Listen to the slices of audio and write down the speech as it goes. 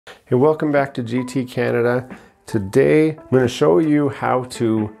Hey, welcome back to GT Canada. Today, I'm going to show you how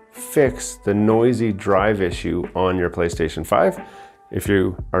to fix the noisy drive issue on your PlayStation 5. If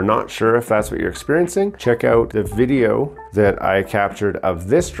you are not sure if that's what you're experiencing, check out the video that I captured of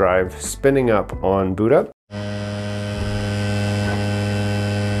this drive spinning up on boot up.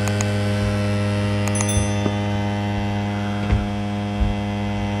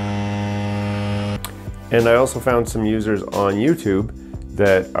 And I also found some users on YouTube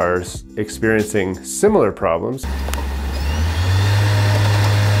that are experiencing similar problems.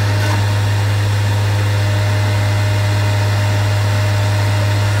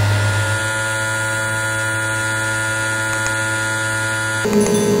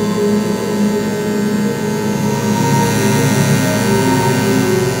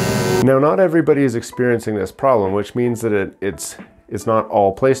 Now, not everybody is experiencing this problem, which means that it's not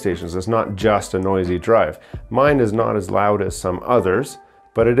all PlayStations. It's not just a noisy drive. Mine is not as loud as some others,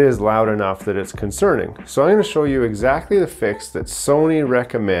 but it is loud enough that it's concerning. So I'm going to show you exactly the fix that Sony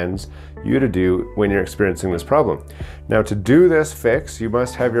recommends you to do when you're experiencing this problem. Now, to do this fix, you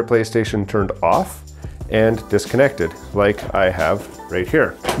must have your PlayStation turned off and disconnected, like I have right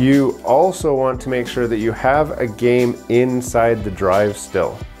here. You also want to make sure that you have a game inside the drive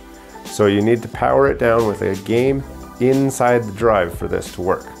still. So you need to power it down with a game inside the drive for this to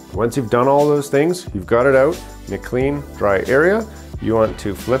work. Once you've done all those things, you've got it out in a clean, dry area. You want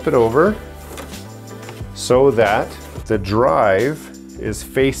to flip it over so that the drive is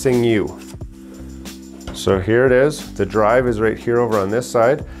facing you. So here it is. The drive is right here over on this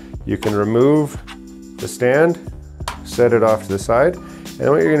side. You can remove the stand, set it off to the side,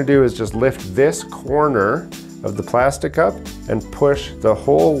 and what you're going to do is just lift this corner of the plastic up and push the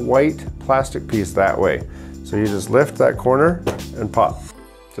whole white plastic piece that way. So you just lift that corner and pop,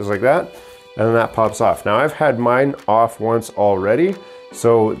 just like that, and then that pops off. Now, I've had mine off once already,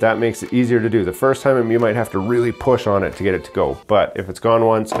 so that makes it easier to do. The first time you might have to really push on it to get it to go, but if it's gone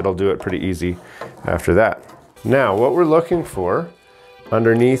once, it'll do it pretty easy after that. Now, what we're looking for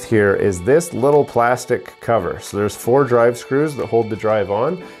underneath here is this little plastic cover. So there's 4 drive screws that hold the drive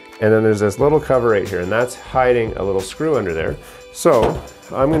on, and then there's this little cover right here, and that's hiding a little screw under there. So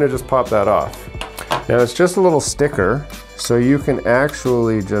I'm gonna just pop that off. Now, it's just a little sticker, so you can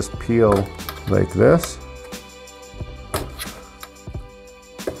actually just peel like this,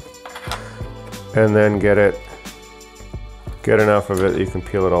 and then get enough of it that you can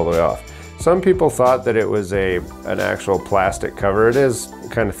peel it all the way off. Some people thought that it was an actual plastic cover. It is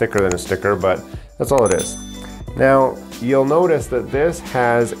kind of thicker than a sticker, but that's all it is. Now, you'll notice that this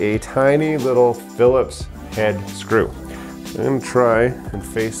has a tiny little Phillips head screw. I'm gonna try and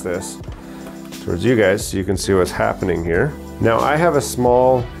face this towards you guys so you can see what's happening here. Now, I have a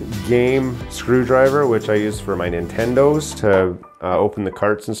small game screwdriver, which I use for my Nintendos to open the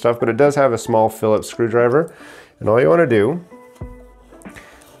carts and stuff, but it does have a small Phillips screwdriver. And all you wanna do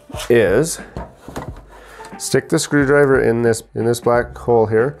is stick the screwdriver in this black hole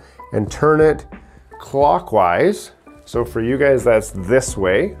here and turn it clockwise. So for you guys, that's this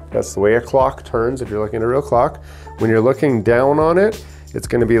way. That's the way a clock turns if you're looking at a real clock. When you're looking down on it, it's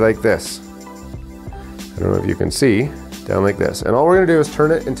gonna be like this. I don't know if you can see, down like this. And all we're gonna do is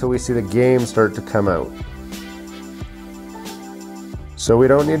turn it until we see the game start to come out. So we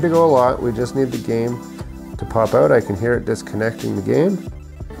don't need to go a lot, we just need the game to pop out. I can hear it disconnecting the game.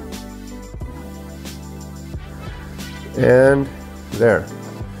 And there.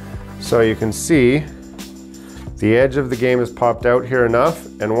 So you can see the edge of the game has popped out here enough,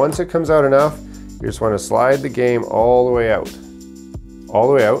 and once it comes out enough, you just want to slide the game all the way out,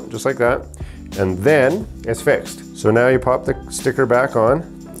 just like that, and then it's fixed. So now you pop the sticker back on.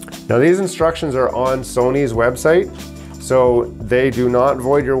 Now, these instructions are on Sony's website, so they do not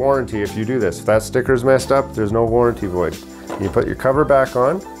void your warranty if you do this. If that sticker's messed up, there's no warranty void. You put your cover back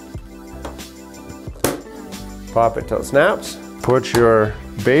on, pop it till it snaps, put your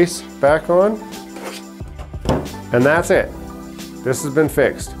base back on, and that's it. This has been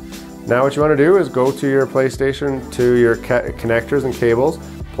fixed. Now what you want to do is go to your PlayStation, to your connectors and cables,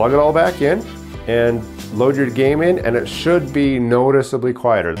 plug it all back in, and load your game in, and it should be noticeably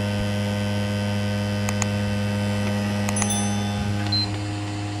quieter.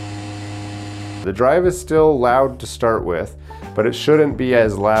 The drive is still loud to start with, but it shouldn't be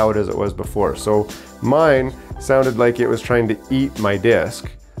as loud as it was before. So mine sounded like it was trying to eat my disc,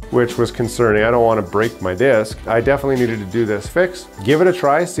 which was concerning. I don't want to break my disc. I definitely needed to do this fix. Give it a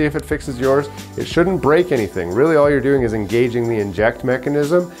try, see if it fixes yours. It shouldn't break anything. Really, all you're doing is engaging the inject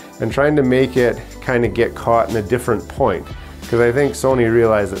mechanism and trying to make it kind of get caught in a different point. Because I think Sony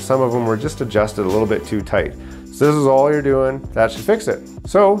realized that some of them were just adjusted a little bit too tight. this is all you're doing, that should fix it.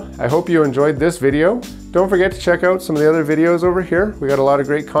 So I hope you enjoyed this video. Don't forget to check out some of the other videos over here. We got a lot of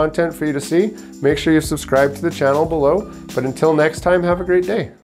great content for you to see. Make sure you subscribe to the channel below. But until next time, have a great day.